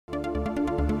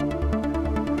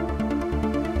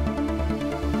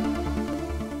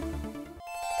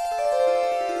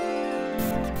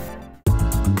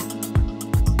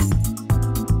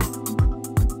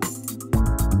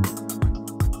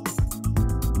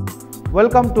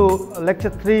Welcome to lecture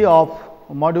 3 of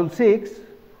module 6.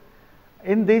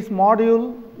 In this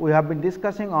module, we have been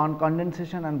discussing on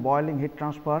condensation and boiling heat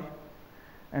transfer.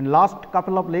 In last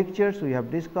couple of lectures, we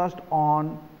have discussed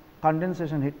on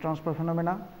condensation heat transfer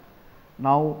phenomena.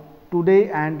 Now, today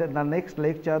and the next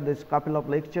lecture, this couple of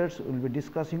lectures, we will be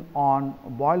discussing on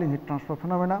boiling heat transfer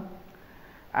phenomena.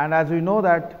 And as we know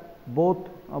that both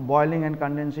boiling and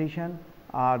condensation,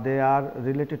 they are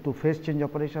related to phase change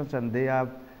operations, and they have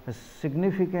a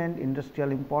significant industrial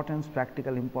importance,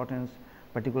 practical importance,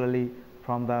 particularly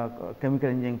from the chemical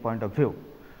engineering point of view.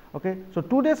 Okay. So,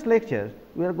 today's lecture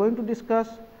we are going to discuss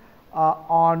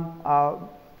on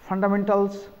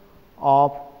fundamentals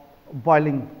of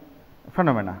boiling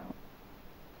phenomena.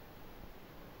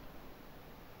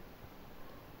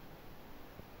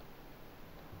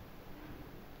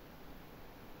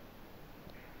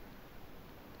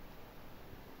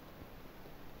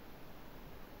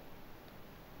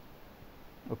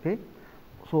 Okay.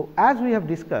 So, as we have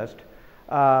discussed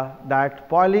that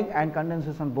boiling and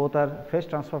condensation both are phase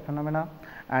transfer phenomena,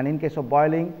 and in case of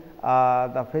boiling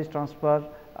the phase transfer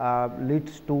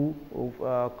leads to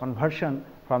conversion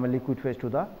from a liquid phase to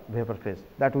the vapor phase,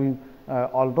 that we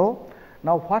although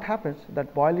now what happens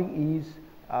that boiling is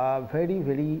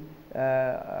very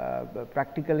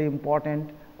practically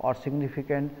important or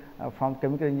significant from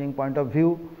chemical engineering point of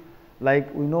view.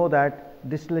 Like we know that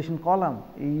distillation column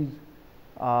is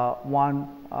one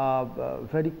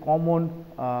very common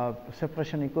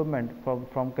separation equipment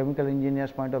from chemical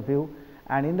engineers point of view,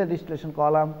 and in the distillation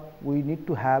column we need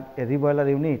to have a reboiler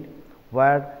unit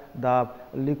where the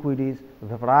liquid is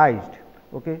vaporized.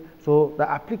 Okay. So, the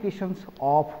applications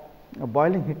of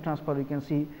boiling heat transfer, we can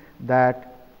see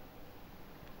that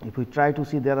if we try to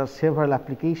see, there are several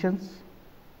applications.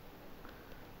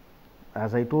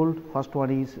 As I told, first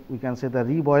one is we can say the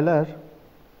reboiler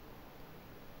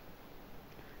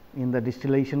in the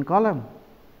distillation column.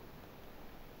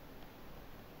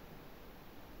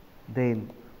 Then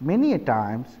many a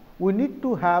times we need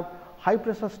to have high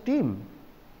pressure steam,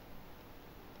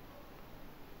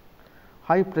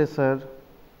 high pressure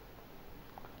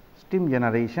steam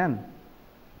generation.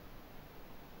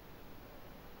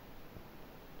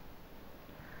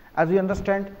 As we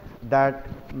understand that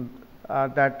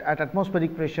that at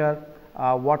atmospheric pressure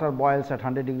water boils at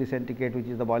 100 degree centigrade, which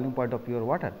is the boiling point of pure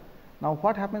water. Now,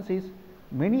 what happens is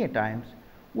many a times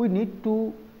we need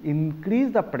to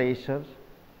increase the pressure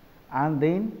and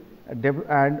then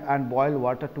and boil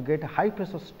water to get high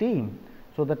pressure steam.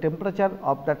 So, the temperature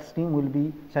of that steam will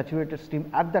be saturated steam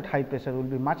at that high pressure will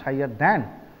be much higher than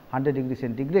 100 degree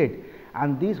centigrade,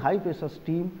 and this high pressure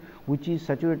steam, which is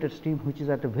saturated steam, which is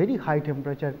at a very high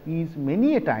temperature, is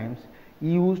many a times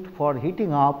used for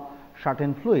heating up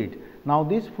certain fluid. Now,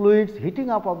 these fluids, heating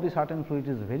up of the certain fluid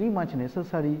is very much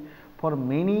necessary for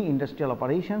many industrial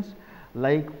operations,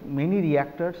 like many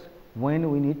reactors.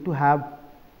 When we need to have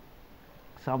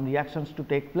some reactions to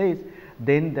take place,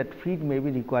 then that feed may be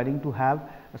requiring to have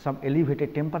some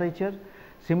elevated temperature.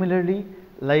 Similarly,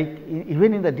 like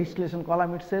even in the distillation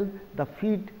column itself, the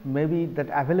feed may be, that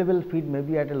available feed may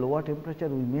be at a lower temperature.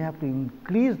 We may have to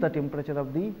increase the temperature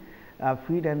of the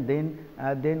feed, and then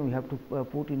we have to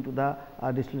put into the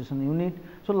distillation unit.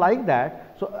 So, like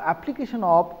that. So, application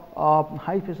of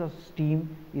high pressure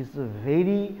steam is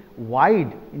very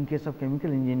wide in case of chemical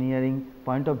engineering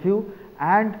point of view,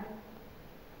 and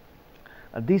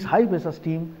this high pressure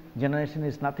steam generation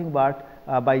is nothing but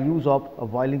by use of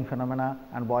boiling phenomena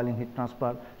and boiling heat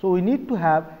transfer. So, we need to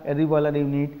have a reboiler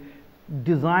unit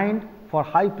designed for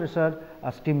high pressure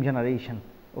steam generation.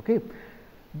 Okay.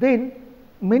 Then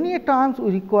many a times we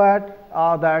require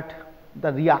that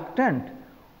the reactant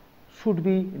should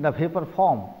be in the vapor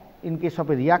form in case of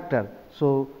a reactor.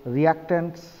 So,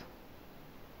 reactants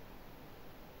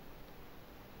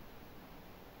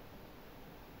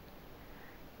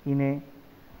in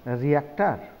a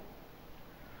reactor.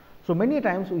 So, many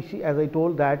times we see, as I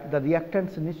told, that the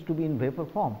reactants needs to be in vapor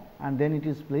form and then it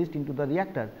is placed into the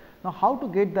reactor. Now, how to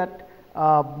get that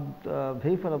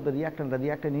vapor of the reactant? The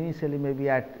reactant initially may be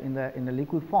in the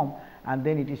liquid form, and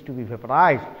then it is to be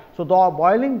vaporized. So, the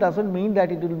boiling does not mean that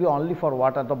it will be only for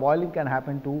water. The boiling can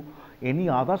happen to any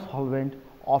other solvent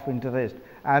of interest,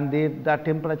 and the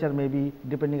temperature may be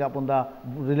depending upon the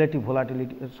relative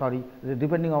volatility,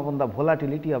 depending upon the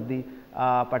volatility of the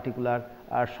particular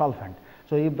solvent.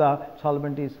 So, if the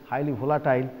solvent is highly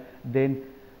volatile, then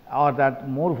or that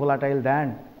more volatile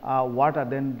than water,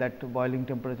 then that boiling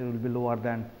temperature will be lower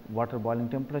than water boiling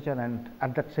temperature and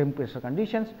at that same pressure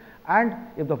conditions. And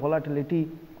if the volatility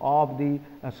of the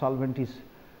solvent is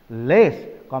less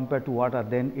compared to water,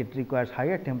 then it requires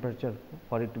higher temperature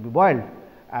for it to be boiled.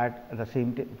 at the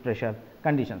same pressure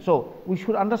condition. So, we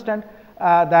should understand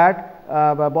that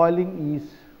boiling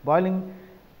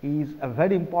is a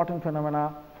very important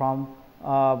phenomena from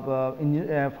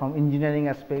engineering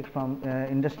aspect, from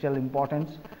industrial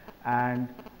importance, and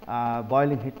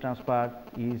boiling heat transfer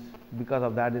is because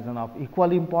of that reason of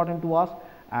equally important to us,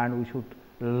 and we should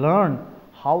learn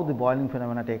how the boiling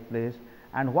phenomena take place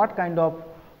and what kind of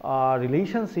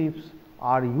relationships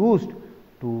are used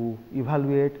to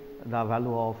evaluate the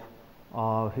value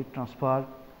of heat transfer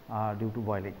due to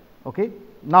boiling. Okay.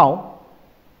 Now,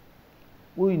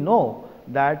 we know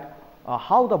that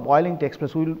how the boiling takes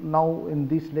place. We will now in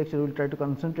this lecture we will try to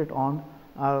concentrate on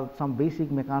some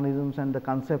basic mechanisms and the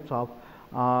concepts of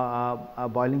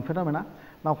boiling phenomena.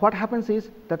 Now, what happens is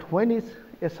that when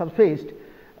a surface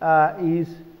is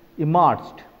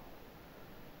immersed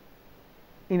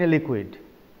in a liquid,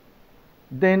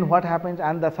 then what happens,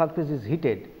 and the surface is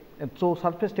heated. And so,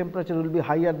 surface temperature will be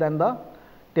higher than the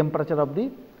temperature of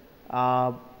the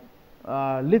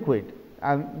liquid,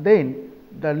 and then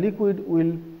the liquid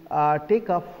will take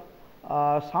up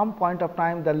some point of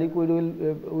time, the liquid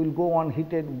will go on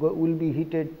heated, will be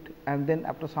heated, and then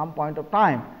after some point of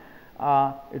time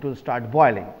it will start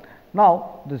boiling.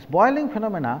 Now, this boiling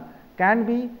phenomena can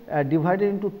be divided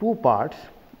into two parts.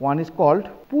 One is called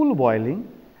pool boiling,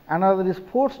 another is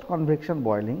forced convection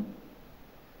boiling.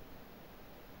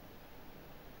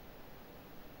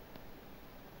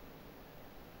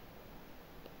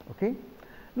 Okay.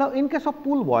 Now, in case of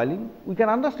pool boiling, we can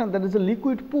understand there is a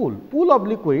liquid pool. Pool of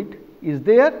liquid is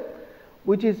there,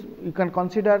 which is you can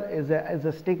consider as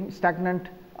a stagnant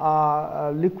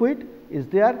liquid is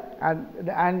there,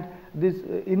 and this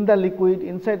in the liquid,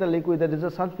 inside the liquid there is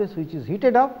a surface which is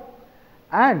heated up,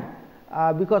 and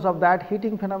because of that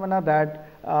heating phenomena that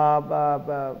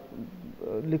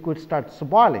liquid starts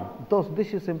boiling. Thus,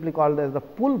 this is simply called as the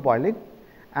pool boiling,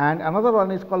 and another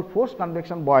one is called forced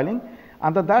convection boiling.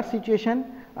 Under that situation,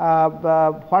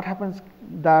 what happens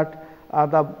that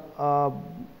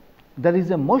there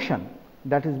is a motion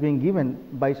that is being given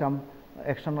by some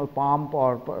external pump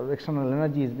or external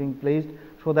energy is being placed,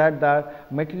 so that the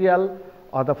material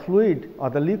or the fluid or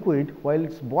the liquid, while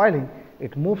it is boiling,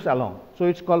 it moves along. So,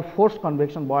 it is called forced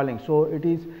convection boiling. So, it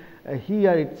is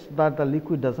here it is that the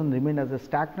liquid does not remain as a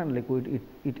stagnant liquid,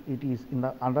 it is in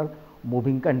the under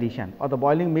moving condition, or the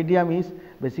boiling medium is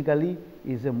basically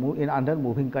is in under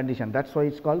moving condition. That is why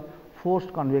it is called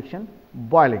forced convection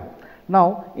boiling.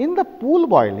 Now, in the pool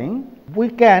boiling, we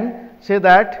can say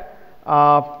that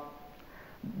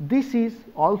this is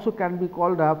also can be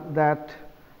called up that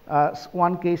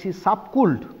one case is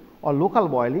subcooled or local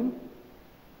boiling,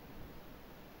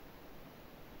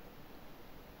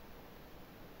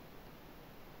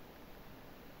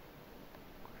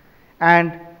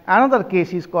 and another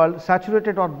case is called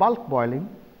saturated or bulk boiling.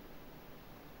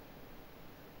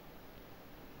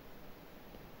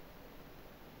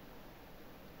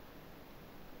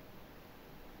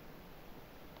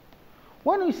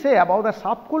 When we say about the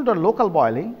subcooled or local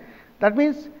boiling, that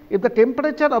means if the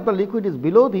temperature of the liquid is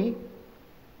below the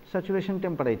saturation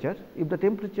temperature, if the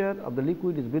temperature of the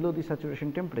liquid is below the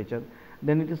saturation temperature,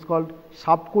 then it is called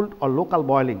subcooled or local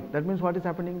boiling. That means what is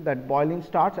happening, that boiling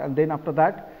starts, and then after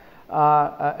that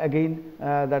again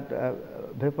that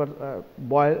vapor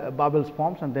bubbles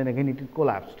forms, and then again it is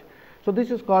collapsed. So,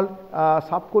 this is called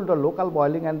subcooled or local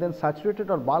boiling, and then saturated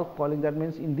or bulk boiling. That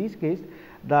means, in this case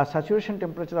the saturation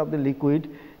temperature of the liquid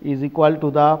is equal to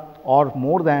the or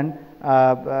more than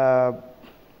the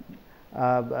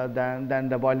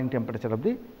boiling temperature of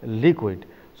the liquid.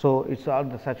 So, it is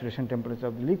the saturation temperature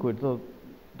of the liquid. So,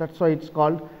 that is why it is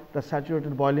called the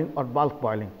saturated boiling or bulk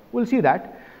boiling. We will see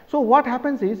that. So, what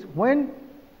happens is when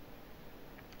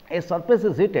a surface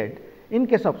is heated, in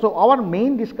case of, so our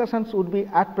main discussions would be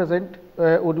at present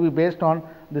would be based on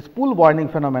this pool boiling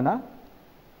phenomena.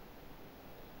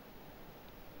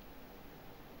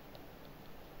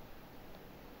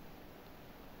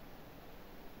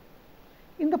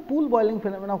 In the pool boiling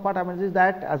phenomena, what happens is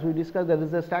that, as we discussed, there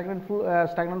is a stagnant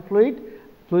fluid,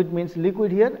 fluid means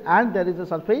liquid here, and there is a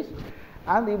surface,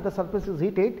 and if the surface is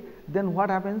heated, then what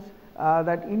happens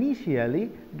that initially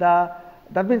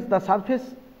that means the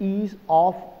surface is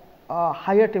of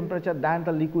higher temperature than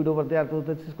the liquid over there. So,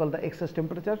 this is called the excess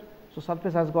temperature. So,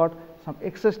 surface has got some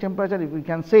excess temperature. If we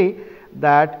can say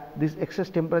that this excess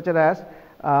temperature as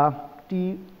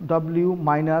T W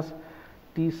minus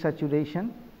T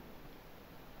saturation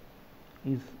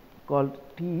is called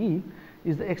T E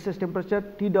is the excess temperature,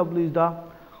 T W is the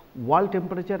wall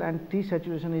temperature, and T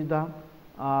saturation is the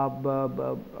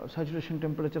saturation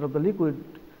temperature of the liquid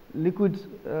liquids,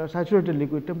 saturated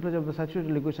liquid, temperature of the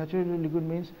saturated liquid. Saturated liquid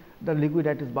means the liquid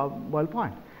at its boil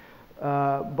point,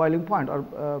 boiling point, or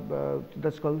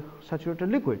that is called saturated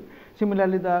liquid.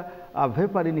 Similarly, the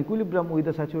vapor in equilibrium with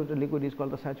the saturated liquid is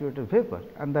called the saturated vapor,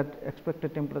 and that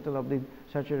expected temperature of the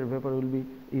saturated vapor will be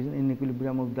in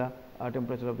equilibrium with the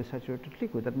temperature of the saturated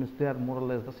liquid. That means they are more or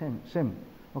less the same.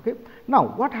 Okay. Now,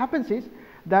 what happens is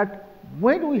that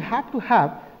when we have to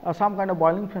have some kind of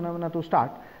boiling phenomena to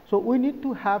start, so we need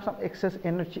to have some excess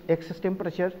energy, excess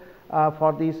temperature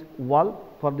for this wall,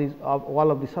 for this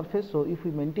wall of the surface. So, if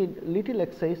we maintain little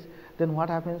excess, then what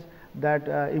happens that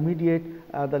immediate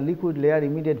the liquid layer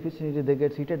immediate vicinity they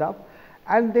get heated up,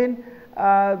 and then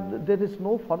there is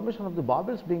no formation of the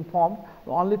bubbles being formed.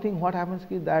 The only thing what happens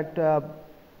is that there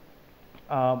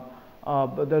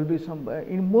will be some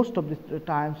in most of the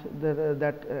times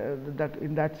that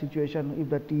in that situation, if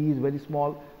the T is very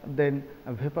small, then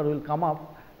a vapor will come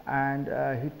up and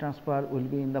heat transfer will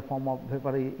be in the form of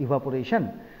vapor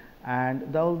evaporation,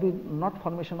 and there will be not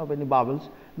formation of any bubbles.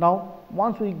 Now,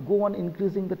 once we go on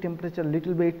increasing the temperature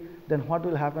little bit, then what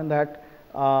will happen that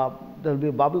there will be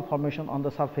a bubble formation on the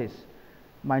surface,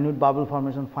 minute bubble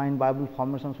formation, fine bubble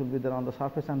formations will be there on the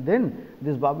surface, and then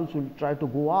these bubbles will try to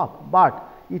go up, but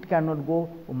it cannot go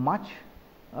much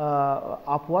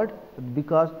upward,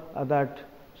 because that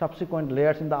subsequent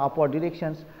layers in the upward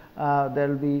directions there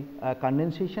will be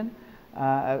condensation,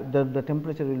 the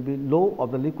temperature will be low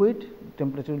of the liquid,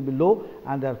 temperature will be low,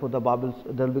 and therefore, the bubbles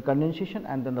there will be condensation,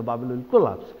 and then the bubble will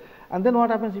collapse. And then what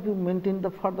happens if you maintain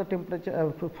the further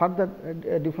temperature, further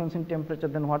difference in temperature,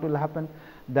 then what will happen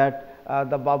that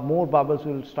more bubbles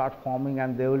will start forming,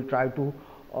 and they will try to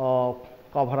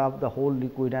cover up the whole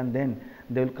liquid, and then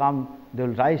they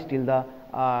will rise till the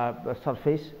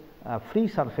surface, free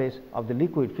surface of the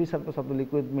liquid. Free surface of the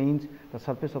liquid means the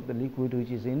surface of the liquid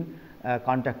which is in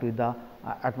contact with the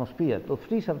atmosphere. So,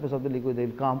 free surface of the liquid they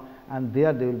will come, and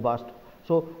there they will burst.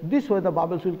 So, this way the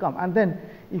bubbles will come, and then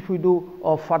if we do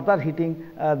further heating,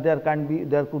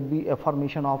 there could be a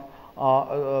formation of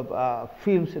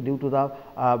films due to the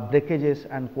breakages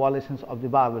and coalescence of the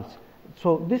bubbles.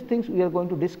 So, these things we are going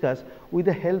to discuss with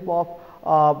the help of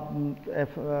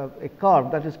a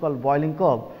curve that is called boiling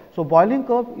curve. So, boiling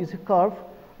curve is a curve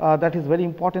that is very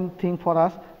important thing for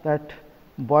us, that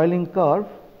boiling curve,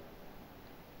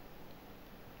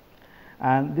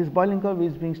 and this boiling curve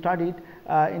is being studied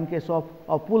in case of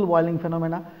pool boiling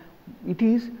phenomena. It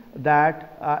is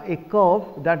that a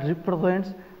curve that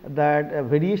represents that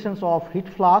variations of heat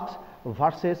flux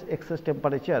versus excess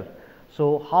temperature.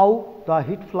 So, how the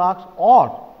heat flux,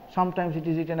 or sometimes it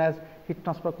is written as heat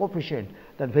transfer coefficient,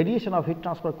 that variation of heat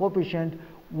transfer coefficient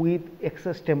with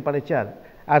excess temperature.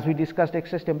 As we discussed,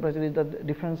 excess temperature is the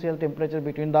differential temperature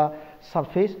between the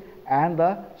surface and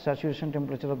the saturation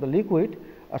temperature of the liquid,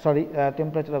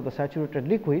 temperature of the saturated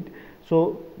liquid.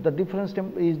 So, the difference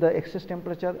is the excess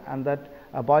temperature, and that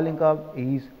boiling curve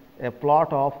is a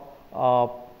plot of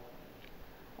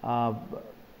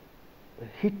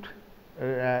heat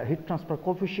transfer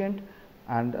coefficient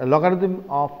and a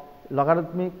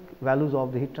logarithmic values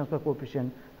of the heat transfer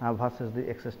coefficient versus the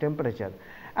excess temperature.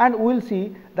 And we will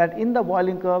see that in the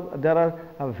boiling curve there are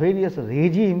various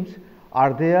regimes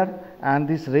are there, and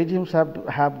these regimes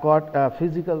have got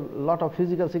lot of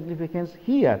physical significance.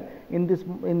 Here in this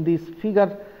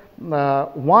figure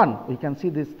 1, we can see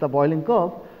this the boiling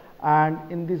curve, and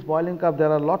in this boiling curve there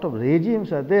are a lot of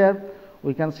regimes are there.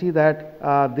 We can see that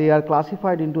they are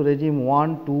classified into regime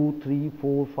 1, 2, 3,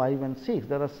 4, 5 and 6.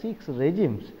 There are 6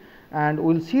 regimes, and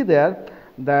we will see there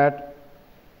that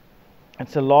it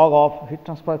is a log of heat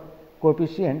transfer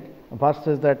coefficient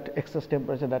versus that excess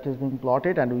temperature that is being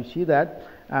plotted, and we see that,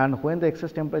 and when the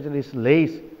excess temperature is less,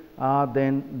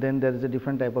 then there is a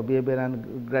different type of behavior,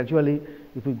 and gradually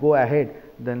if we go ahead,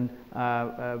 then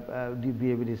the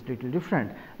behavior is little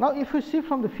different. Now, if we see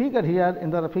from the figure here, in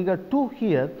the figure 2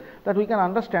 here, that we can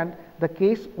understand the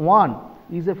case 1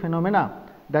 is a phenomena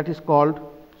that is called.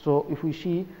 So, if we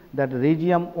see that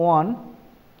region 1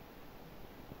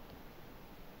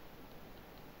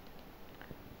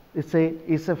 it's a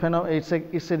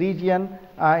region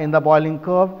in the boiling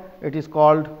curve. It is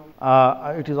called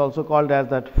it is also called as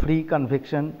that free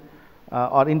convection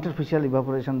or interfacial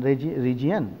evaporation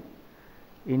region,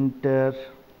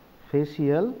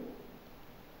 interfacial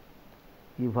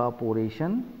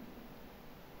evaporation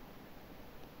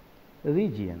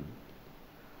region.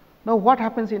 Now, what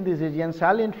happens in this region?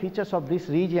 Salient features of this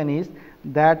region is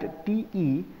that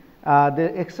the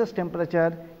excess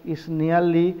temperature is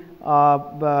nearly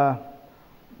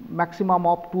maximum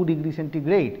of 2 degree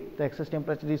centigrade. The excess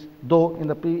temperature is, though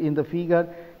in the figure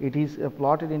it is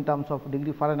plotted in terms of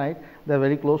degree Fahrenheit, they are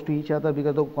very close to each other,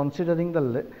 because of considering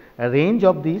the range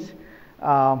of these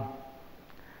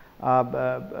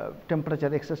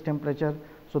temperature, excess temperature.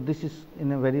 So, this is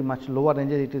in a very much lower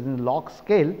range, it is in log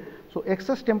scale. So,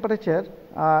 excess temperature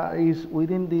is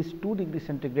within this 2 degree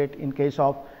centigrade in case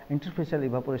of interfacial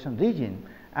evaporation region.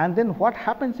 And then what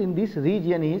happens in this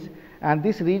region is, and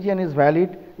this region is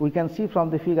valid, we can see from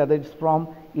the figure that it is from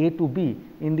A to B.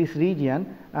 In this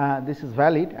region, this is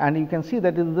valid, and you can see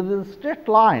that there is a straight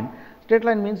line. Straight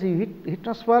line means heat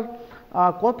transfer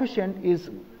coefficient is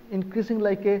increasing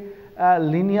like a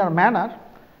linear manner,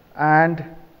 and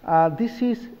this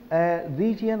is a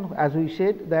region, as we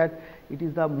said, that it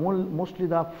is the mostly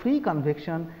the free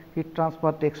convection heat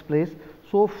transfer takes place.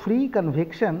 So, free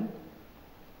convection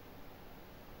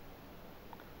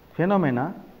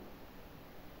phenomena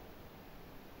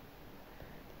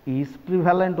is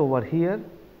prevalent over here,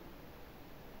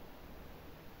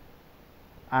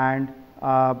 and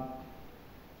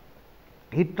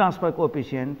heat transfer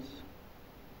coefficients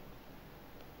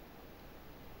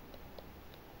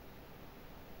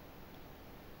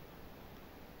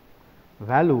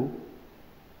value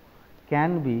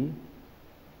can be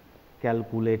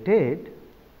calculated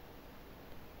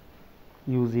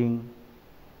using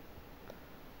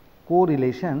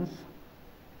correlations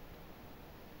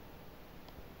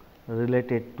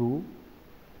related to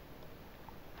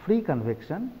free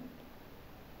convection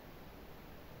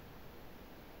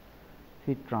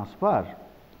heat transfer.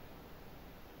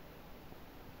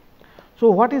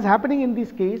 So, what is happening in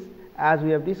this case, as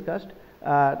we have discussed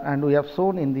and we have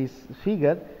shown in this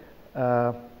figure.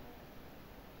 So,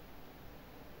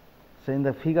 in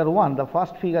the figure 1, the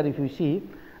first figure, if you see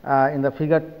in the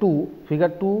figure 2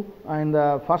 in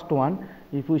the first one,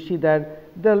 if you see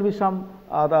that there will be some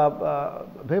the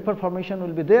vapor formation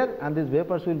will be there, and these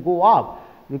vapors will go up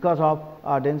because of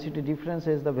density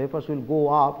differences, the vapors will go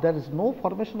up. There is no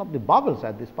formation of the bubbles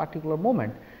at this particular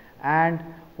moment, and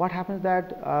what happens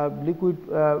that liquid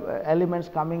elements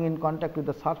coming in contact with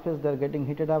the surface, they are getting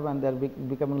heated up and they are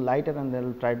becoming lighter, and they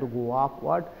will try to go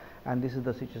upward, and this is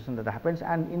the situation that happens.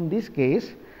 And in this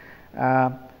case,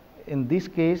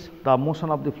 the motion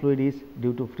of the fluid is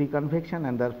due to free convection,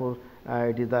 and therefore,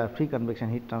 it is the free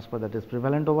convection heat transfer that is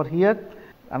prevalent over here.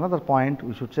 Another point,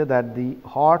 we should say that the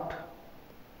hot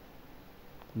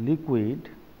liquid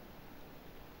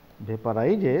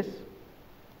vaporizes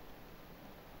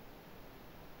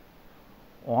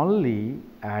only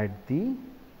at the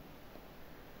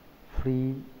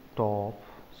free top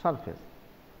surface.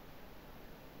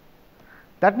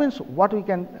 That means what we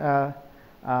can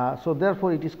so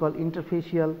therefore, it is called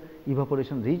interfacial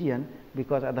evaporation region,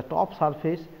 because at the top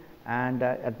surface and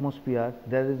atmosphere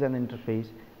there is an interface.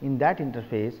 In that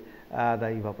interface the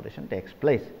evaporation takes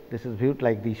place. This is viewed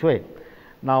like this way.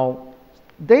 Now,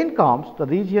 then comes the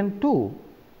region 2,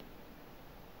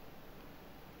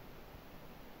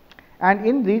 and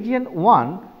in region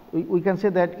 1 we can say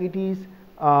that it is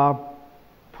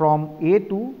from A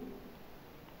to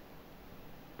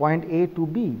point A to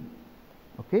B,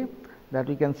 okay, that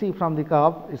we can see from the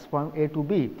curve is from A to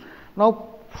B. Now,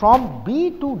 from B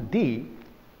to D,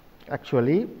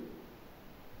 actually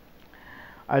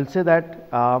I will say that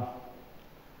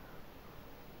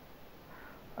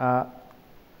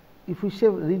if we say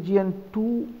region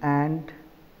 2 and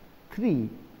 3,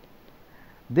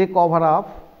 they cover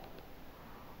up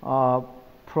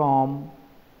from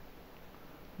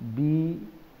B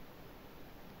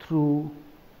through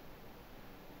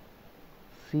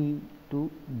C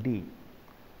to D.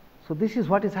 So, this is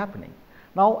what is happening.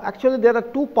 Now, actually there are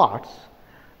two parts.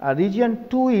 Region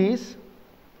 2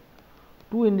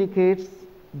 indicates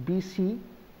BC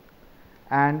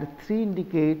and 3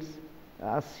 indicates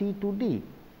C to D.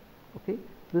 Okay.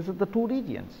 These are the two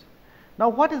regions. Now,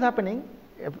 what is happening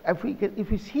if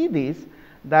we see this,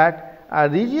 that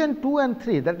region 2 and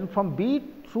 3, that is from B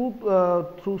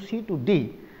through C to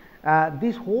D,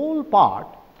 this whole part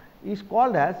is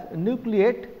called as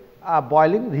nucleate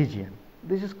boiling region.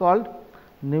 This is called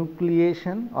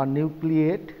nucleation or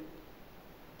nucleate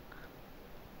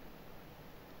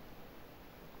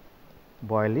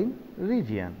boiling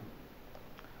region.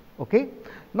 Okay.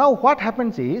 Now, what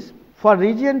happens is, for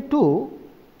region 2,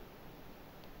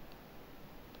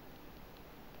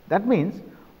 that means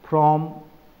from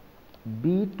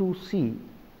B to C,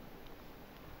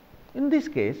 in this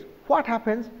case what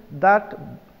happens, that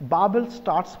bubble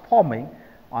starts forming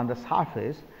on the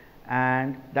surface,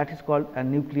 and that is called a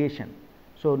nucleation.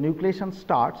 So, nucleation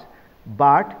starts,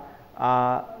 but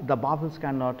the bubbles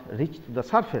cannot reach to the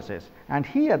surfaces, and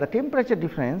here the temperature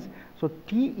difference. So,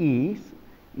 T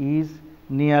is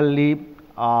nearly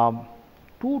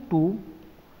 2 to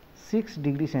 6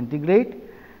 degree centigrade,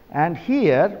 and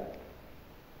here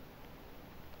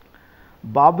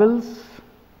bubbles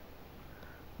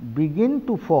begin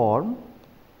to form,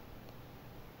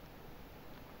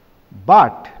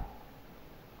 but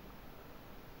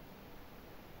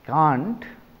can't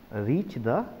reach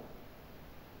the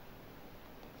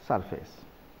surface,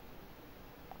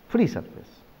 free surface.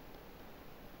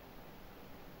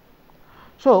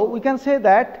 So, we can say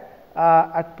that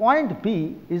at point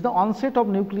B is the onset of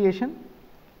nucleation,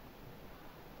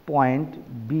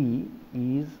 point B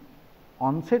is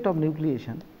onset of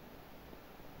nucleation,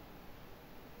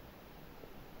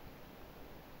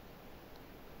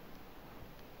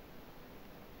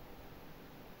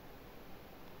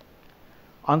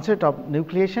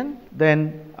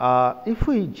 then if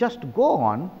we just go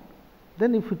on,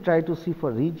 then if we try to see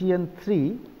for region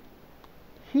 3,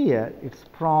 here it is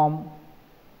from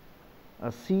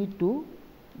C to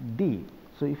D.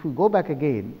 So, if we go back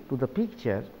again to the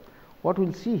picture, what we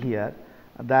will see here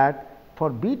that for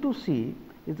B to C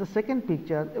is the second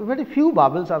picture, very few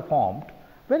bubbles are formed,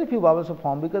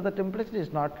 because the temperature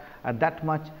is not that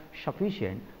much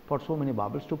sufficient for so many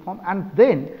bubbles to form, and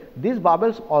then these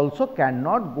bubbles also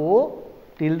cannot go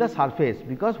till the surface,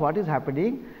 because what is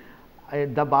happening,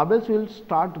 the bubbles will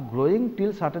start growing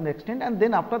till certain extent, and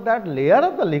then after that layer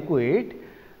of the liquid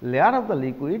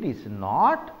is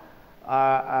not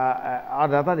or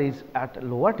rather is at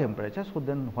lower temperature. So,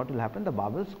 then what will happen, the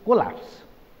bubbles collapse.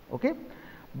 Okay.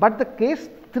 But the case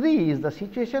 3 is the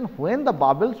situation when the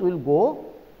bubbles will go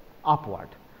upward.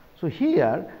 So,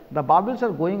 here the bubbles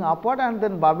are going upward, and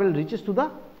then bubble reaches to the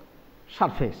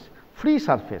surface, free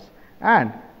surface,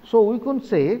 and so we can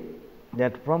say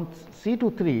that from C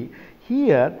to 3,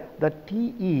 here the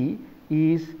T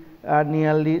is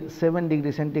nearly 7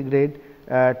 degree centigrade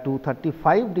to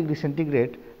 35 degree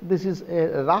centigrade. This is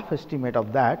a rough estimate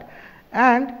of that,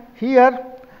 and here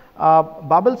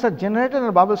bubbles are generated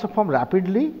and bubbles are formed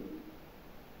rapidly.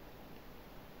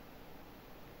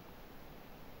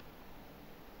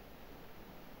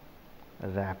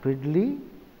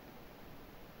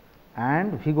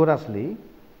 And vigorously,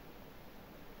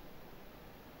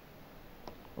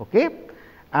 okay,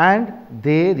 and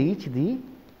they reach the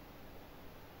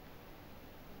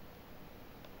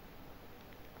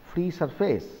free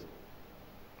surface.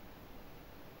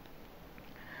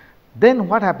 Then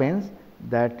what happens,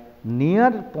 that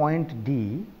near point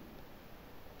D,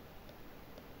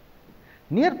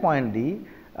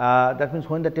 that means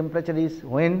when the temperature is,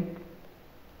 when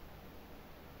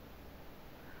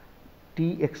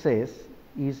T excess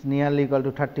is nearly equal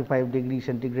to 35 degree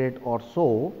centigrade or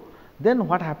so, then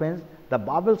what happens, the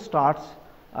bubble starts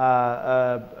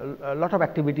a lot of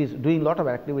activities, doing lot of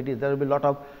activities. There will be lot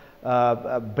of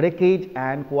breakage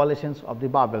and coalescence of the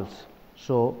bubbles.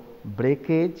 So,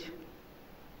 breakage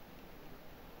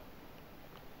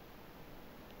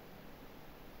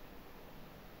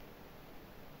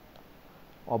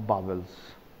of bubbles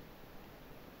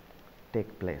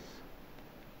take place.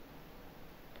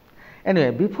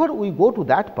 Anyway, before we go to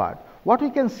that part, what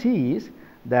we can see is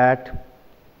that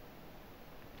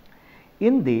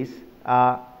in this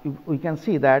we can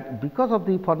see that because of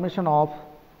the formation of,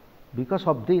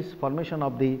 this formation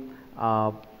of the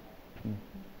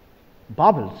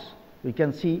bubbles, we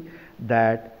can see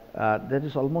that there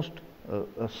is almost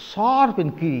a sharp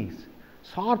increase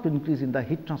in the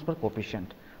heat transfer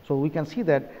coefficient. So, we can see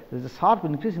that there is a sharp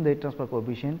increase in the heat transfer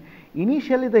coefficient.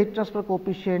 Initially, the heat transfer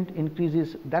coefficient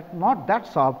increases not that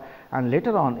sharp, and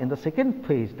later on in the second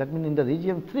phase, that means in the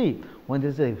region 3, when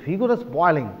there is a vigorous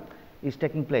boiling is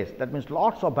taking place, that means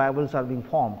lots of bubbles are being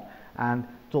formed, and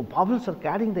so bubbles are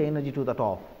carrying the energy to the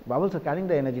top,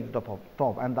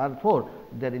 and therefore,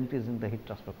 they are increasing the heat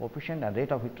transfer coefficient, and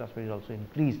rate of heat transfer is also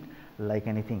increased like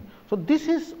anything. So, this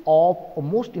is of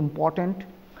most important,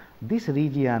 this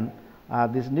region,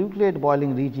 this nucleate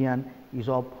boiling region is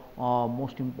of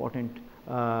most important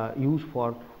use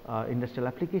for industrial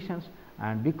applications,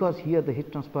 and because here the heat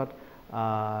transfer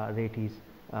rate is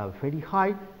very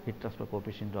high, heat transfer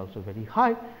coefficient is also very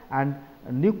high, and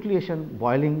nucleation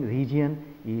boiling region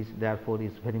is therefore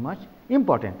is very much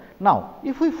important. Now,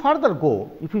 if we further go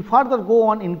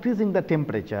on increasing the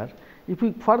temperature, we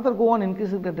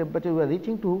are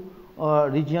reaching to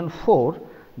region 4.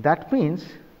 That means,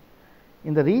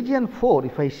 in the region 4,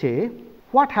 if I say,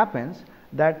 what happens,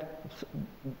 that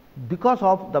because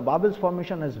of the bubbles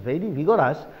formation is very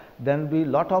vigorous, there will be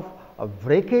lot of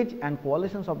breakage and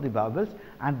coalescence of the bubbles,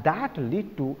 and that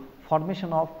lead to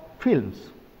formation of films.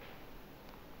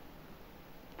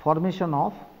 formation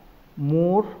of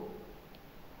more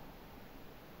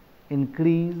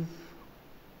increase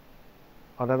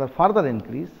or rather further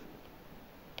increase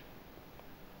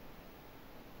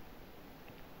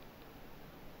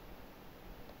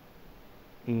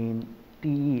in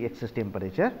TE excess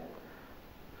temperature.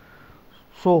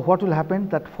 So, what will happen,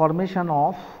 that formation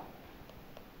of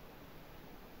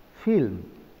film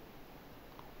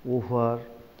over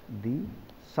the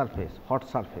surface, hot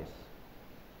surface.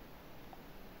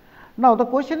 Now, the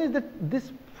question is that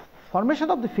this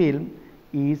formation of the film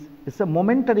is a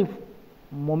momentary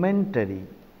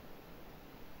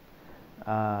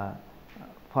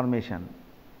formation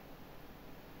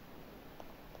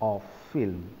of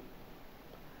film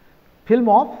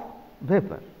of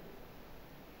vapor.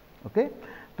 Okay.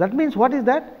 That means, what is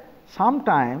that?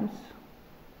 Sometimes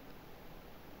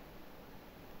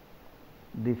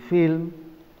the film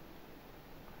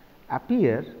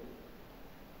appear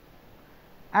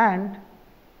and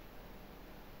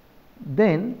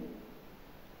then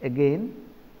again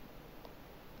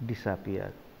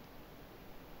disappear,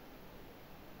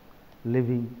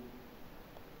 leaving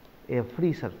a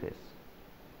free surface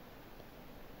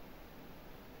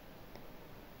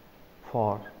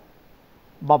for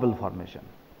bubble formation.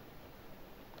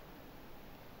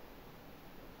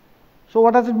 So,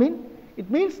 what does it mean? It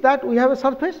means that we have a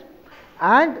surface,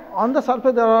 and on the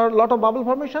surface there are a lot of bubble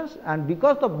formations, and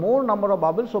because the more number of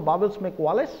bubbles, so bubbles make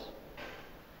coalesce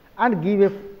and give a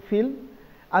film,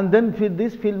 and then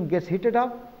this film gets heated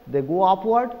up, they go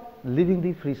upward, leaving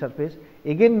the free surface,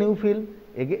 again new film,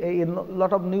 again a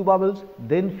lot of new bubbles,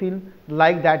 then film,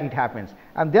 like that it happens.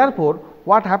 And therefore,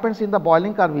 what happens in the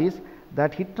boiling curve is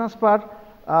that heat transfer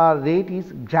rate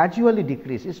is gradually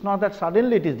decreased. It is not that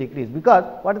suddenly it is decreased, because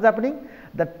what is happening?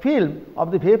 That film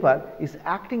of the vapor is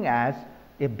acting as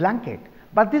a blanket,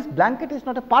 but this blanket is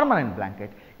not a permanent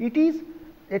blanket. It is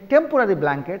a temporary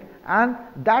blanket, and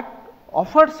that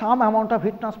offers some amount of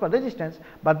heat transfer resistance,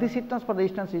 but this heat transfer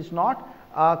resistance is not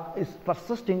is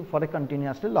persisting for a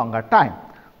continuously longer time.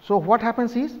 So, what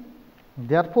happens is,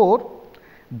 therefore,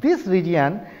 this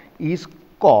region is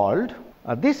called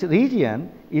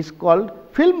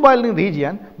film boiling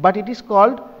region, but it is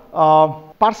called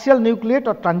partial nucleate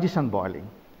or transition boiling.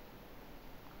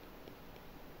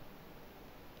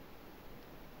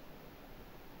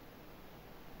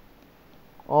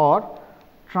 Or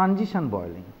transition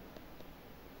boiling.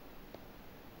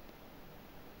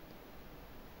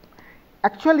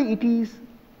 Actually, it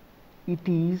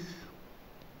is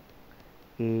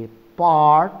a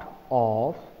part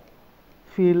of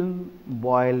film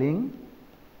boiling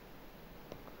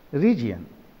region.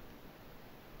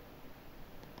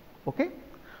 Okay.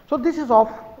 So, this is of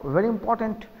very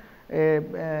important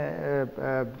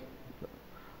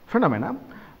phenomena.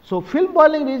 So, film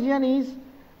boiling region is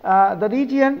the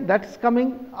region that is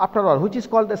coming after all, which is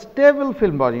called the stable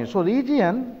film boiling. So,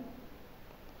 region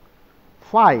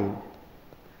 5,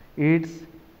 it's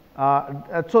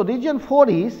so region 4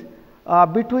 is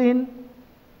between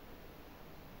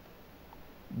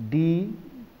D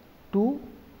to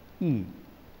E,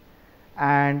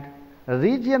 and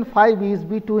region 5 is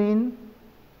between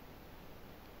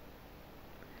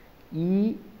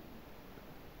E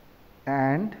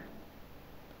and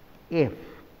F,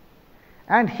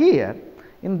 and here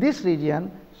in this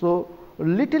region, so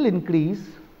little increase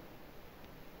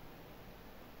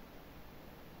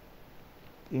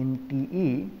in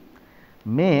TE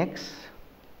makes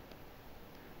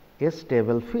a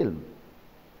stable film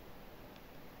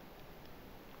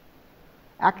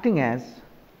acting as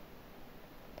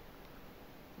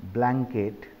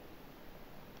blanket,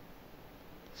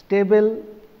 stable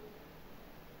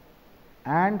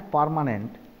and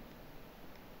permanent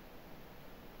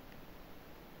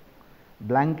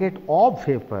blanket of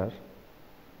vapor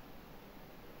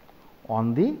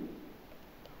on the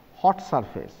hot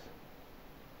surface.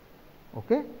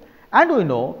 Okay. And we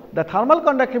know the thermal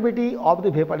conductivity of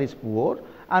the vapor is poor,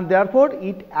 and therefore,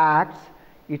 it acts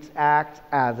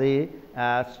as a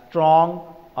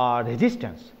strong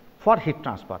resistance for heat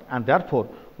transfer, and therefore,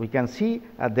 we can see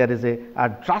there is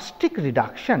a drastic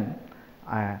reduction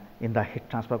in the heat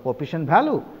transfer coefficient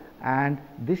value, and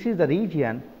this is the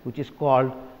region which is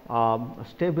called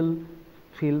stable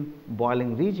film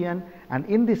boiling region, and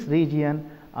in this region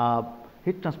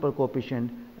heat transfer coefficient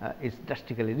is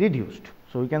drastically reduced.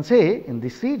 So, we can say in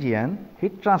this region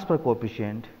heat transfer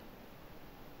coefficient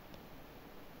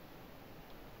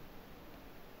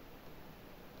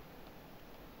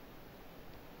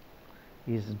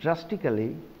is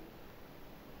drastically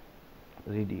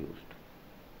reduced.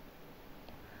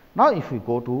 Now, if we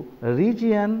go to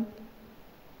region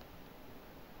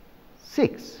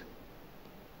 6,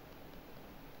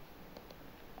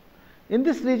 In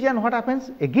this region what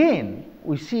happens? Again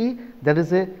we see there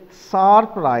is a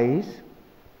sharp rise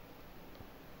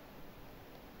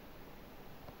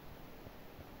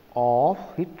of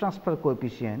heat transfer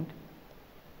coefficient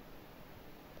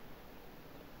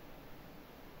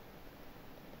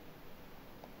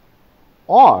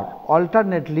or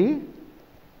alternately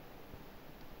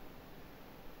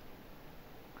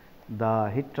the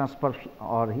heat transfer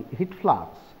or heat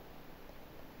flux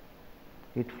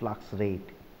rate.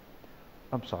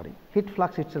 I am sorry, heat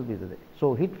flux itself is there.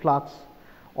 So, heat flux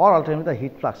or alternately the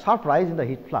heat flux, sharp rise in the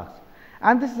heat flux,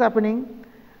 and this is happening.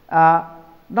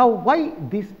 Now, why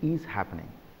this is happening?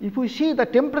 If we see the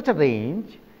temperature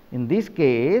range in this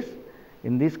case,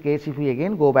 if we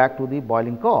again go back to the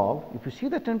boiling curve, if you see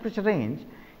the temperature range,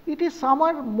 it is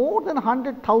somewhere more than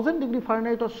 100,000 degree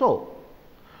Fahrenheit or so.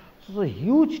 So, it's a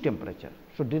huge temperature.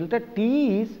 So, delta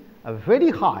T is very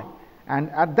high, and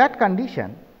at that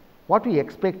condition what we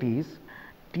expect is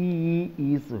T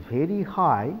is very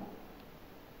high.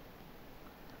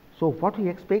 So, what we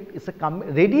expect is a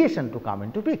radiation to come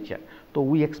into picture. So,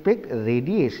 we expect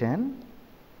radiation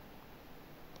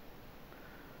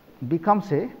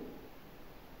becomes a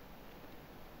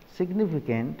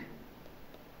significant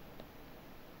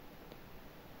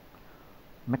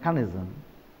mechanism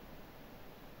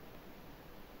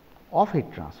of heat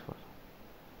transfer.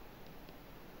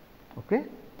 Okay.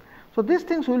 So, these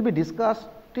things we will be discussing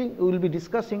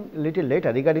little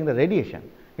later regarding the radiation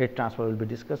heat transfer. We will be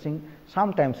discussing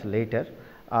sometimes later.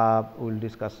 We will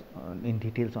discuss in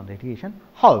details on radiation.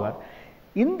 However,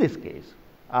 in this case,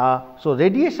 so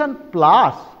radiation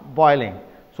plus boiling,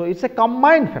 so it is a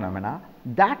combined phenomena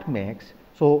that makes.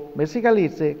 So, basically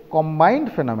it is a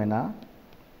combined phenomena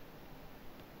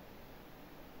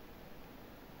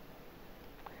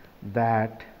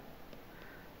that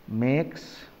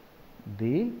makes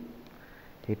the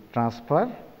heat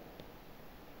transfer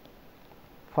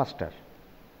faster.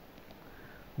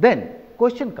 Then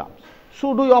question comes,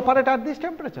 should we operate at this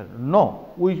temperature? No,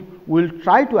 we will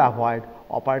try to avoid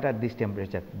operate at this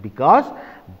temperature, because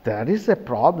there is a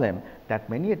problem that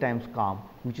many a times come,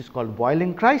 which is called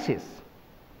boiling crisis.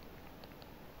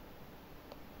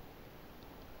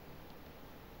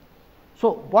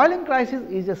 So, boiling crisis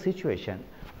is a situation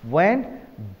when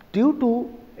due to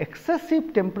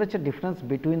excessive temperature difference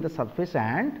between the surface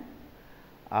and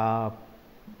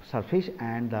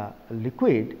the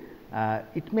liquid,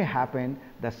 it may happen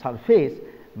the surface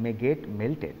may get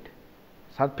melted,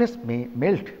 surface may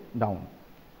melt down,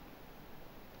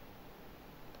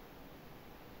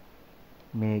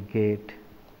 may get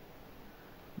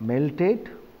melted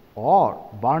or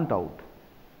burnt out,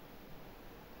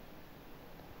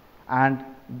 and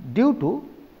due to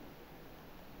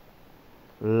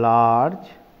large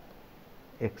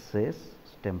excess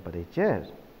temperature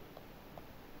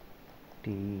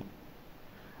T,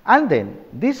 and then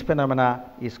this phenomena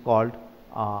is called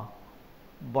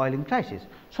boiling crisis.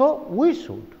 So, we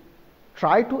should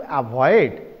try to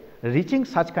avoid reaching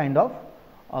such kind of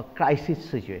crisis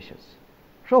situations.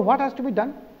 So, what has to be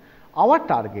done? Our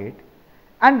target,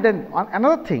 and then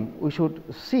another thing we should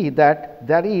see that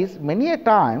there is many a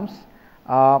times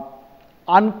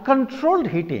uncontrolled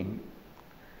heating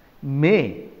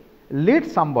may lead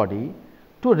somebody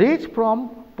to reach from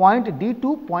point D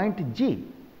to point G.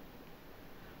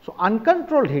 So,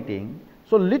 uncontrolled heating,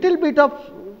 so little bit of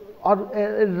or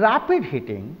rapid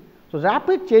heating, so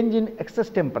rapid change in excess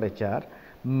temperature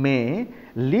may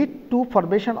lead to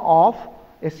formation of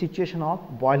a situation of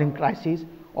boiling crisis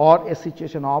or a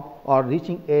situation of or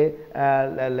reaching a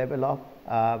level of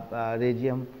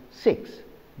radium 6.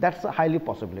 That is a highly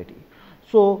possibility.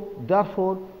 So,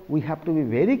 therefore, we have to be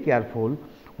very careful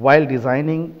while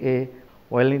designing a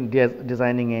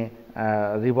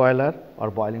reboiler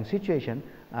or boiling situation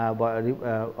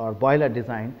or boiler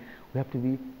design. We have to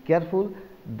be careful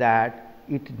that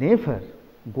it never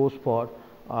goes for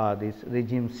this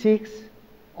regime 6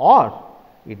 or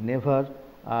it never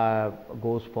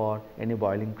goes for any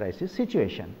boiling crisis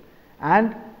situation.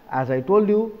 And as I told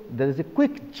you, there is a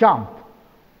quick jump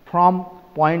from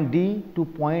point D to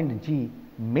point G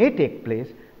may take place,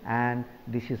 and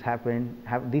this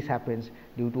happens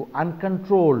due to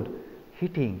uncontrolled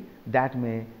heating that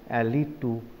may lead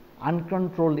to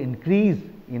uncontrolled increase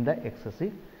in the excess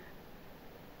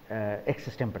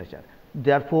temperature.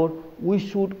 Therefore, we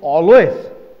should always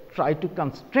try to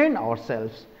constrain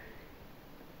ourselves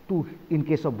to, in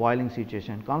case of boiling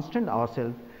situation, constrain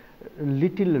ourselves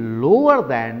little lower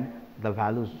than the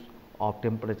values of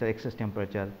temperature, excess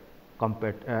temperature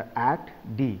compared at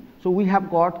D. So, we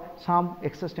have got some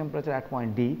excess temperature at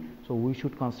point D. So, we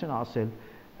should constrain ourselves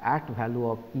at value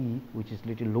of E, which is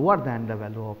little lower than the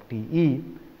value of T E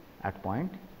at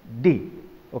point D.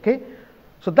 Okay.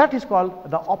 So, that is called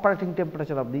the operating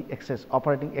temperature of the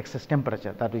operating excess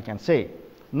temperature, that we can say.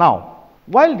 Now,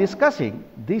 while discussing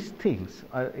these things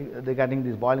regarding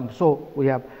this boiling, so we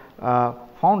have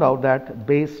found out that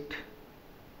best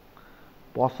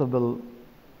possible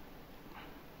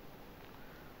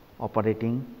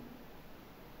operating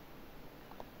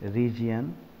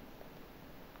region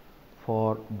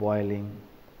for boiling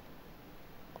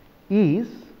is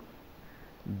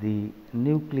the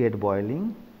nucleate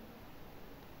boiling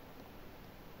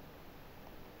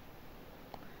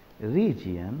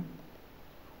region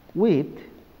with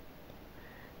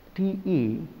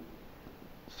TE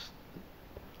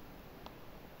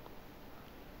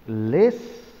less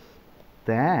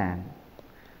than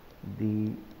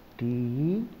the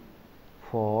TE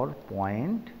for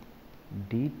point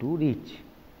D to reach.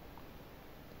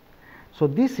 So,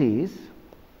 this is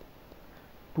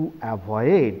to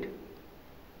avoid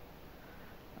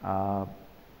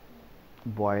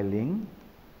boiling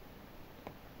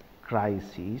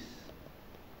crisis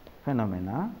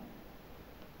phenomena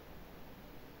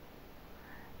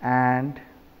and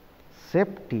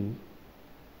safety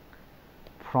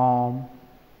from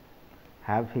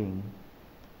having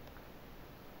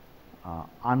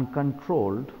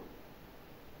uncontrolled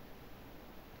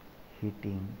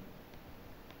heating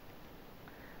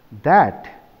that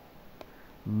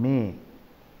may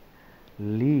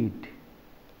lead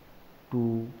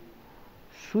to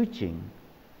switching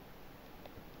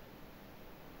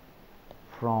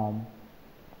from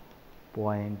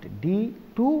point D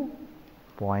to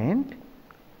point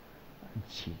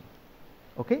G.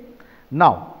 Okay.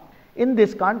 Now, in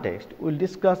this context, we will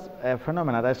discuss a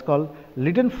phenomena that is called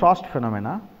Leidenfrost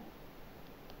phenomena.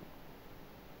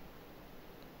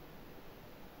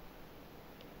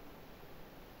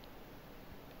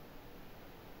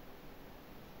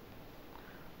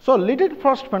 So,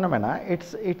 Leidenfrost phenomena,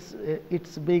 it's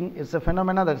a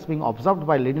phenomena that is being observed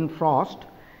by Leidenfrost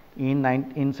in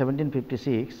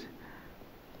 1756.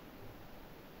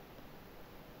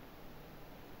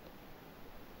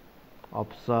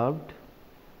 Observed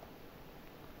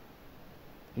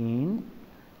in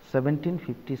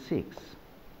 1756.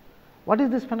 What is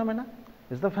this phenomena?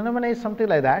 The phenomena is something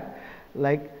like that,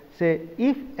 like say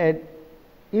if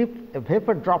a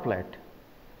vapor droplet,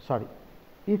 sorry,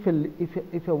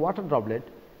 if a water droplet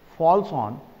falls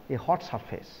on a hot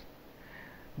surface,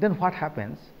 then what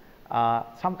happens?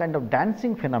 Some kind of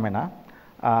dancing phenomena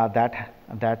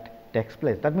that takes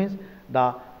place. That means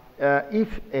the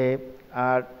if a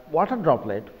water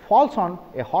droplet falls on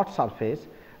a hot surface,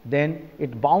 then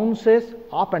it bounces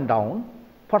up and down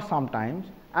for some times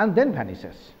and then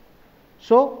vanishes.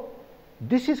 So,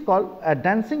 this is called a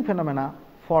dancing phenomena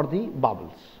for the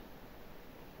bubbles,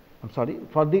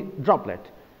 for the droplet.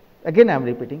 Again I am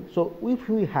repeating. So, if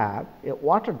we have a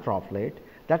water droplet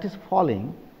that is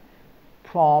falling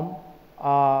from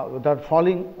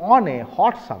falling on a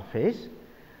hot surface,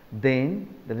 then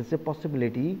there is a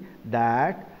possibility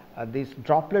that this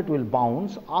droplet will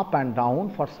bounce up and down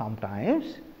for some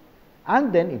times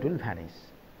and then it will vanish.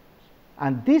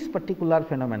 And this particular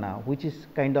phenomena, which is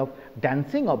kind of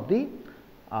dancing of the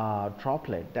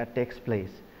droplet that takes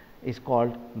place, is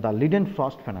called the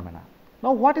Leidenfrost phenomena.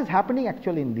 Now, what is happening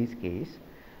actually in this case?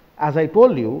 As I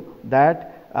told you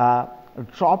that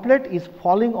droplet is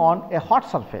falling on a hot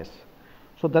surface.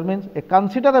 So, that means a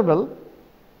considerable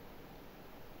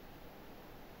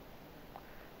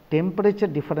temperature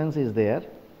difference is there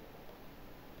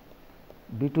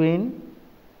between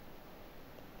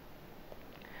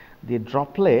the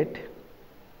droplet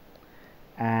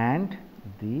and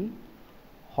the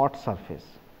hot surface.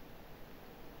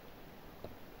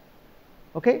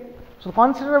 Okay. So,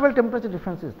 considerable temperature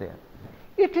difference is there.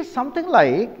 It is something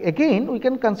like, again we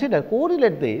can consider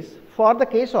correlate this for the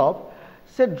case of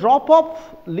say drop of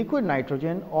liquid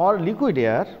nitrogen or liquid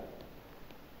air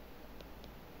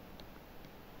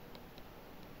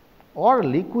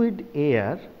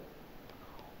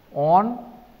on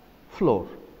floor.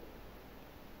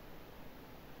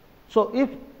 So, if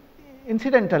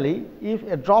incidentally if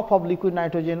a drop of liquid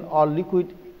nitrogen or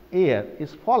liquid air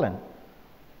is fallen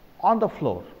on the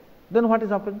floor, then what is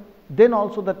happened? Then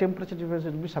also the temperature difference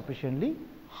will be sufficiently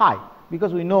high,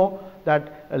 because we know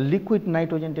that liquid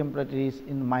nitrogen temperature is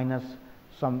in minus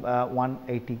some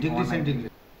 180 degree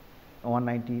centigrade,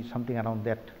 190 something around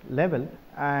that level,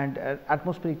 and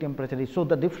atmospheric temperature is, so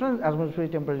the difference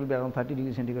atmospheric temperature will be around 30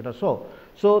 degrees centigrade or so.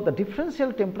 So, the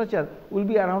differential temperature will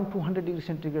be around 200 degrees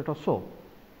centigrade or so.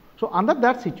 So, under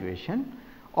that situation,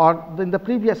 or in the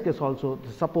previous case also,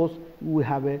 suppose we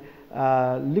have a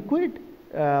liquid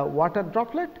water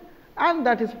droplet, and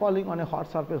that is falling on a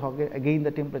hot surface. Again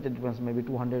the temperature difference may be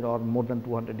 200 or more than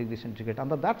 200 degrees centigrade.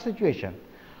 Under that situation,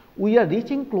 we are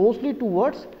reaching closely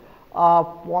towards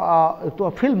to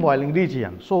a film boiling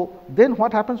region. So, then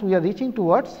what happens? We are reaching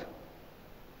towards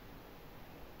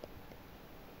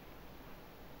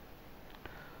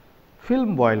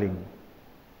film boiling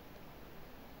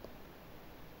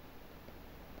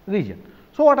region.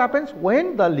 So, what happens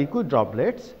when the liquid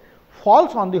droplets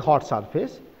falls on the hot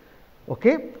surface?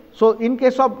 Okay. So, in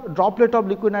case of droplet of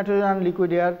liquid nitrogen and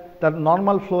liquid air, the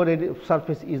normal flow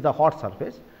surface is the hot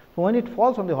surface. So, when it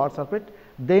falls on the hot surface,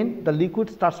 then the liquid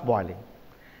starts boiling,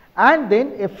 and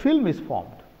then a film is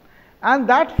formed, and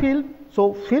that film,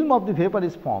 so film of the vapor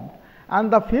is formed,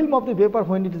 and the film of the vapor,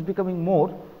 when it is becoming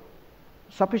more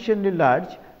sufficiently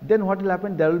large, then what will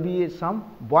happen? There will be some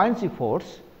buoyancy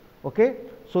force. Okay.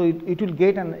 So, it will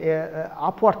get an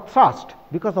upward thrust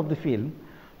because of the film.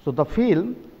 So, the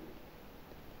film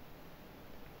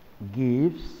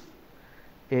gives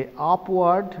an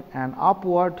upward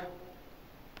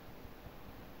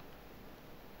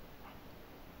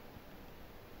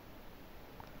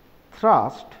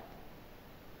thrust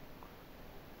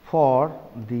for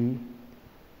the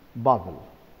bubble,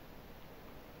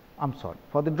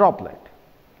 for the droplet.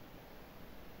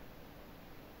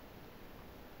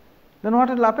 Then what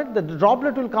will happen? The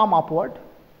droplet will come upward,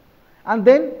 and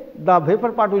then the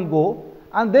vapor part will go,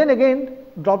 and then again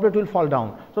droplet will fall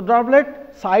down. So,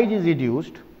 droplet size is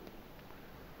reduced,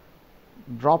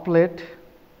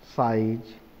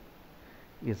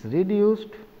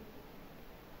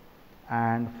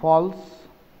 and falls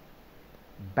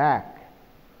back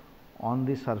on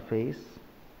the surface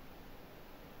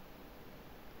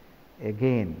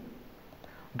again.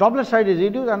 Droplet size is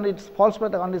reduced and it falls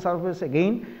back on the surface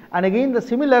again, and again the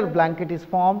similar blanket is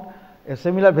formed, a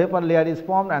similar vapor layer is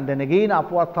formed, and then again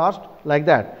upward thrust, like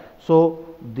that.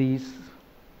 So, this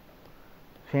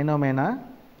phenomena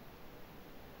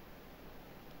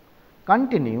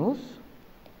continues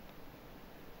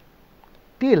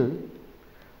till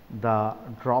the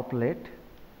droplet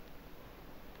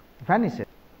vanishes.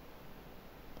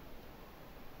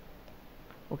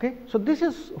 Okay. So, this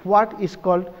is what is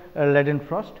called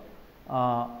Leidenfrost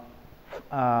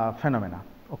phenomena.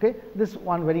 Okay. This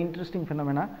one very interesting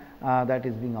phenomena that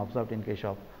is being observed in case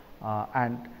of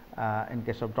in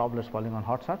case of droplets falling on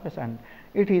hot surface, and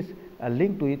it is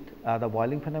linked with the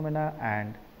boiling phenomena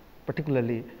and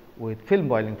particularly with film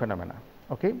boiling phenomena.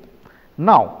 Okay.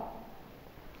 Now,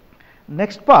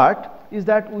 next part is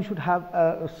that we should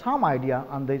have some idea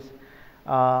on this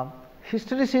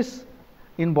hysteresis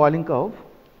in boiling curve.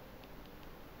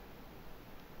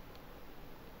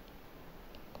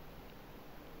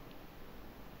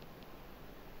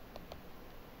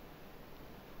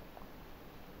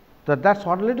 So, that is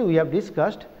already we have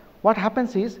discussed. What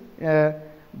happens is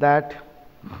that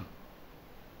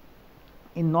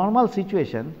in normal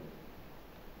situation,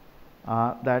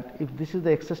 that if this is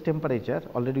the excess temperature,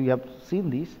 already we have seen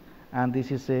this, and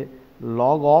this is a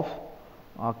log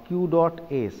of Q dot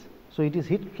S. So, it is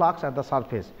heat flux at the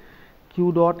surface.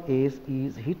 Q dot S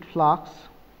is heat flux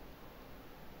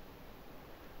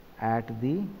at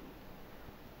the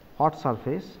hot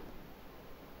surface,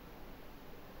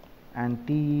 and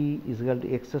T is equal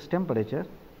to excess temperature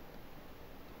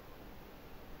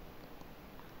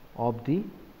of the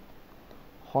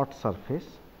hot surface.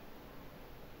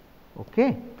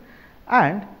 Okay.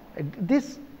 And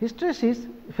this hysteresis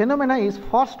phenomena is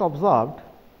first observed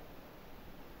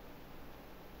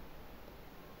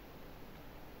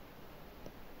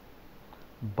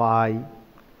by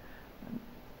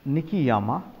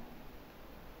Nukiyama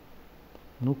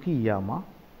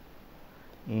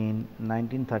in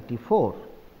 1934.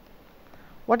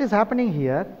 What is happening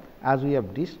here, as we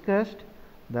have discussed,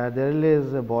 that there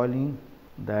is a boiling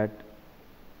that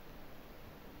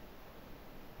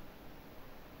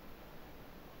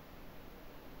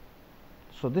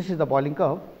so this is the boiling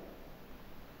curve,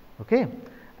 okay,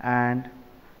 and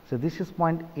so this is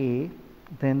point A,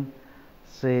 then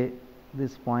say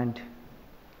this point,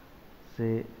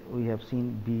 say we have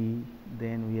seen B,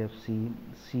 then we have seen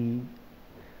C,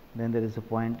 then there is a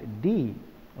point D,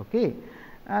 okay,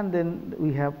 and then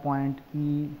we have point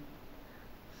E,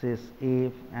 says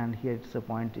F, and here it is a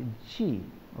point G.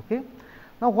 Okay.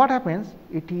 Now, what happens?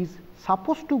 It is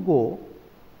supposed to go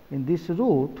in this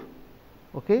route,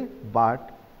 okay,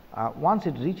 but once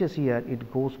it reaches here,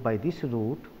 it goes by this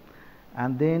route,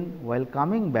 and then while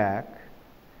coming back,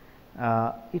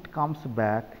 it comes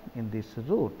back in this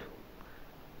route.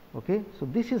 Okay. So,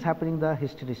 this is happening the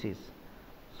hysteresis.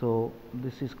 So,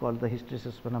 this is called the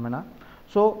hysteresis phenomena.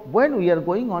 So, when we are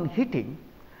going on heating,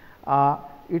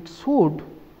 it should,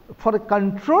 for a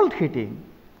controlled heating,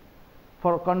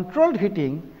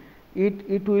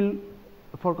 it will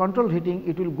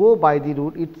go by the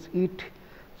route, it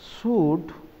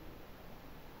should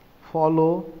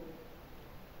follow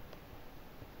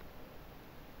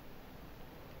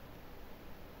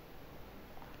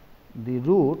the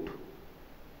route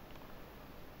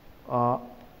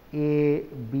A,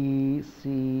 B,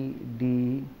 C,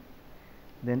 D,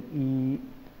 then E,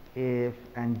 F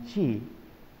and G,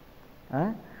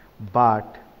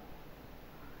 but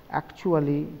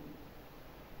actually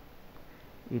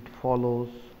it follows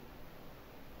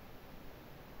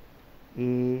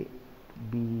A,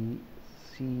 B,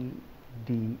 C,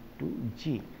 D to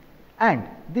G, and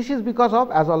this is because of,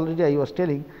 as already I was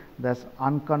telling, this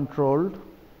uncontrolled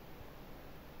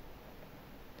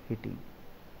heating,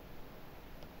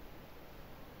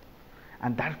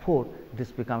 and therefore,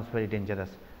 this becomes very dangerous.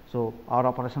 So, our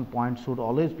operation point should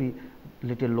always be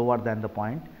little lower than the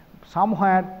point,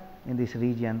 somewhere in this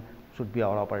region should be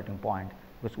our operating point,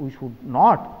 because we should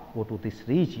not go to this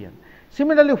region.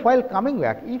 Similarly, while coming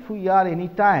back, if we are any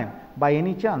time by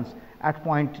any chance at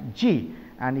point G,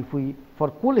 and if we,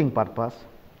 for cooling purpose,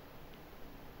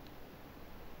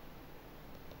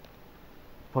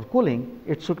 for cooling,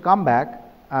 it should come back,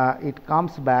 it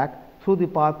comes back through the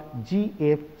path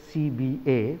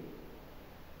GFCBA,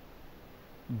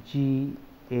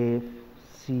 GFCBA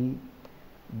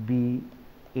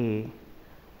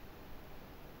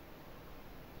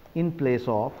in place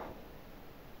of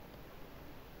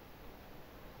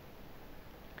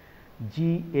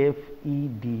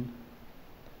GFED,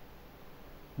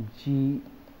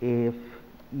 GFED,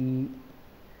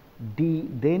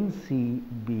 then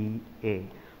CBA.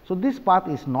 So, this path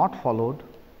is not followed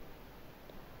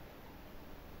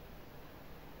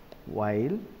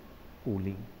while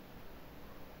cooling.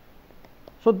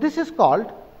 So, this is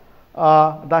called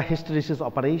the hysteresis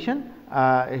operation,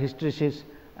 hysteresis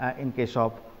in case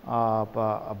of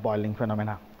boiling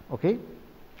phenomena. Okay.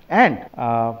 And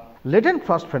latent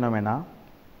frost phenomena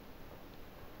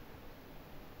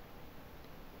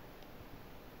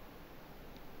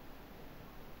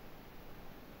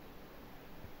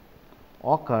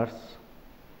occurs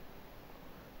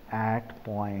at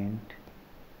point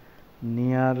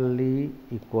nearly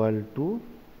equal to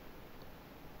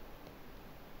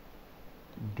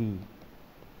D.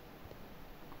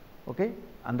 Okay.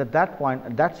 Under that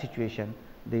point, that situation,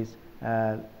 this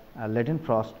latent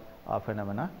frost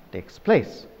phenomena takes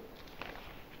place.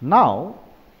 Now,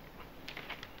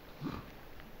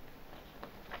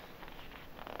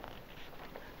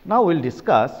 we will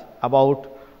discuss about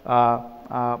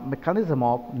mechanism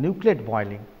of nucleate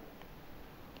boiling.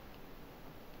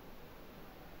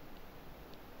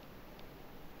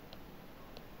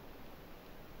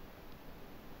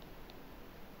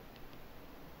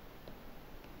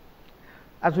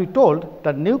 As we told,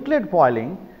 the nucleate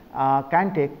boiling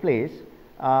can take place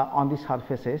on the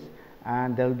surfaces,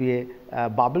 and there will be a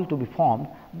bubble to be formed.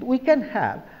 We can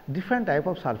have different type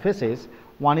of surfaces.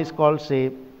 One is called,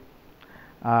 say,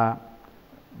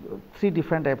 3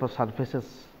 different type of surfaces,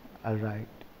 all right,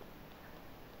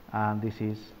 and this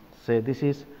is, say, this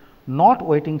is not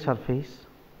wetting surface,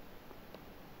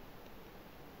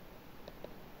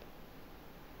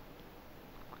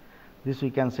 this we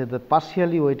can say the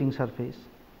partially wetting surface,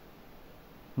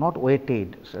 not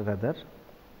wetted rather,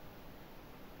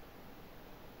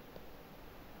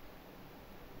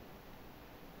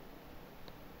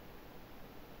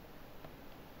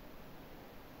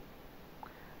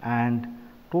 and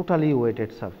totally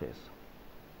wetted surface.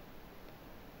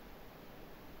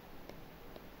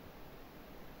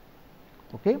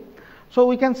 Okay. So,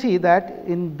 we can see that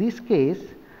in this case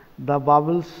the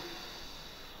bubbles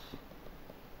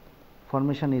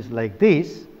formation is like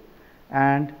this,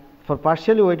 and for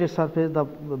partially wetted surface,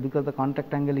 because the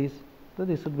contact angle is, so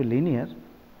this should be linear,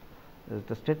 this is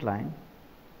the straight line.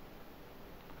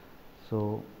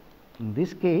 So, in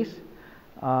this case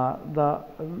the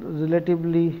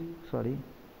relatively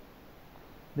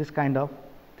this kind of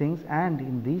things, and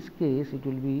in this case it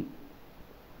will be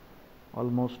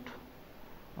almost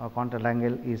contact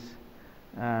angle is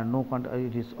no contact,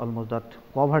 it is almost that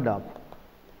covered up,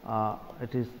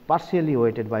 it is partially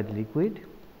wetted by the liquid,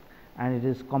 and it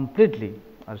is completely,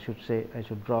 I should say, I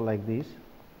should draw like this,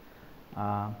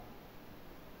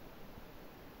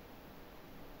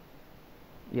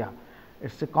 yeah,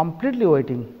 it is a completely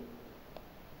wetting,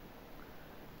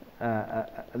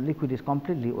 liquid is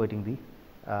completely wetting the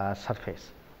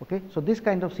surface. Okay. So, this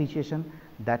kind of situation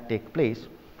that take place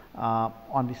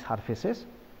on the surfaces,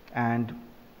 and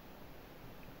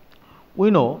we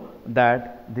know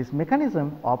that this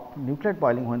mechanism of nucleate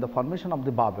boiling, when the formation of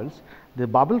the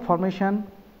bubble formation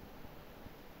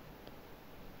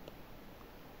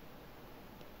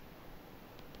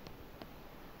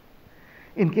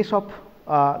in case of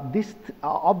these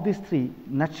three,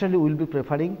 naturally we will be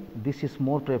preferring this is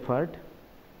more preferred,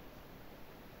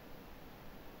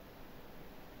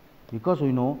 because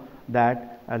we know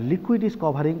that liquid is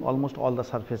covering almost all the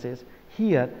surfaces.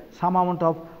 Here some amount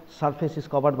of surface is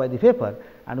covered by the vapor,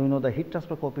 and we know the heat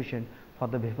transfer coefficient for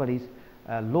the vapor is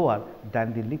lower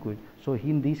than the liquid. So,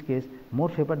 in this case more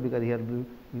favored, because here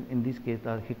in this case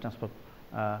the heat transfer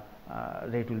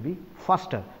rate will be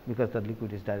faster, because the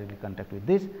liquid is directly contact with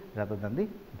this rather than the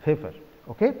vapor.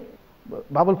 Okay.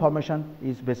 Bubble formation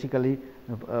is basically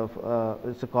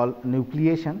it's called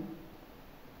nucleation,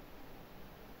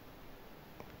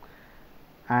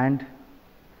 and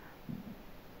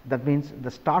that means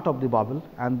the start of the bubble,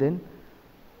 and then,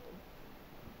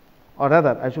 or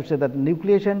rather I should say that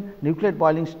nucleate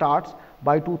boiling starts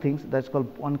by two things, that is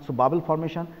called, one is bubble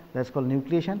formation, that is called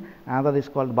nucleation, another is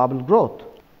called bubble growth.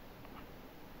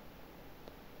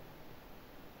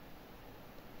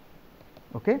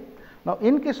 Okay. Now,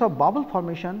 in case of bubble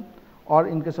formation or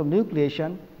in case of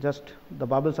nucleation, just the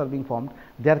bubbles are being formed,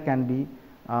 there can be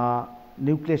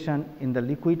nucleation in the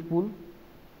liquid pool,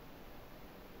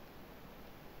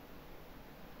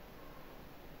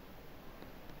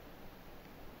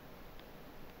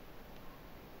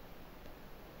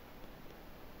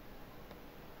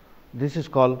 this is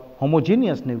called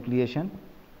homogeneous nucleation,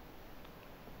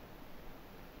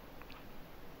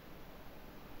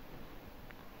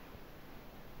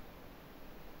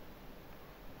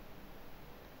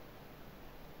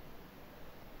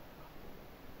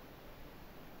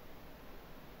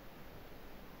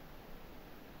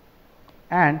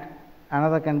 and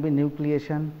another can be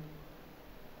nucleation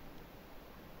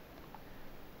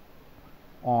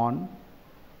on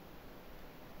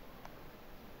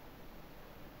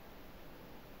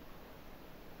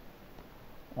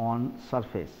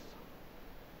surface,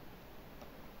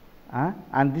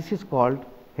 and this is called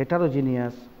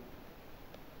heterogeneous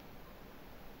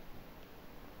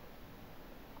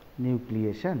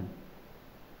nucleation.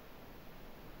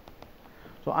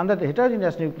 So, under the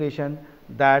heterogeneous nucleation,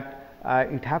 that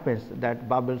it happens that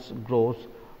bubbles grows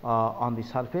on the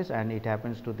surface, and it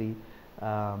happens to the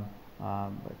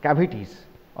cavities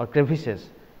or crevices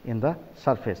in the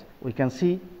surface. We can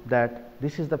see that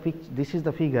this is the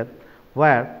figure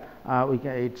where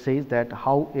it says that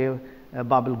how a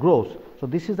bubble grows. So,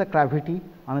 this is the cavity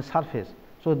on a surface.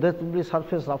 So, that will be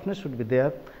surface roughness should be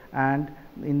there, and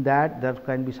in that there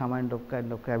can be some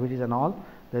kind of cavities and all.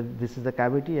 This is the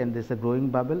cavity, and this is a growing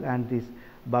bubble, and this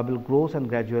bubble grows, and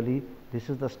gradually this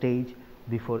is the stage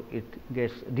before it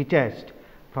gets detached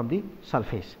from the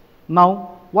surface.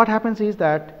 Now, what happens is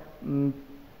that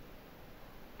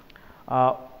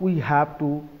we have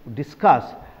to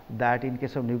discuss that in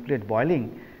case of nucleate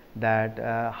boiling, that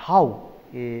how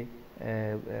a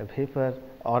vapor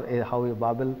or how a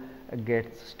bubble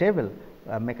gets stable,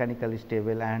 mechanically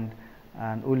stable, and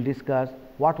we will discuss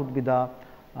what would be the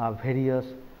various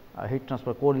heat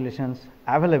transfer correlations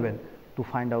available to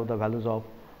find out the values of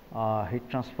heat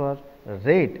transfer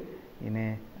rate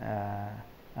in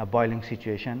a boiling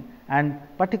situation, and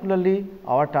particularly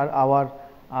our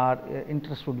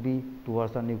interest would be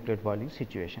towards the nucleate boiling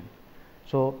situation.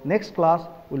 So, next class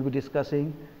we will be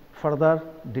discussing further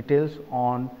details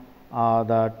on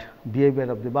that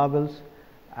behavior of the bubbles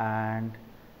and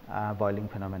boiling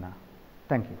phenomena.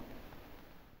 Thank you.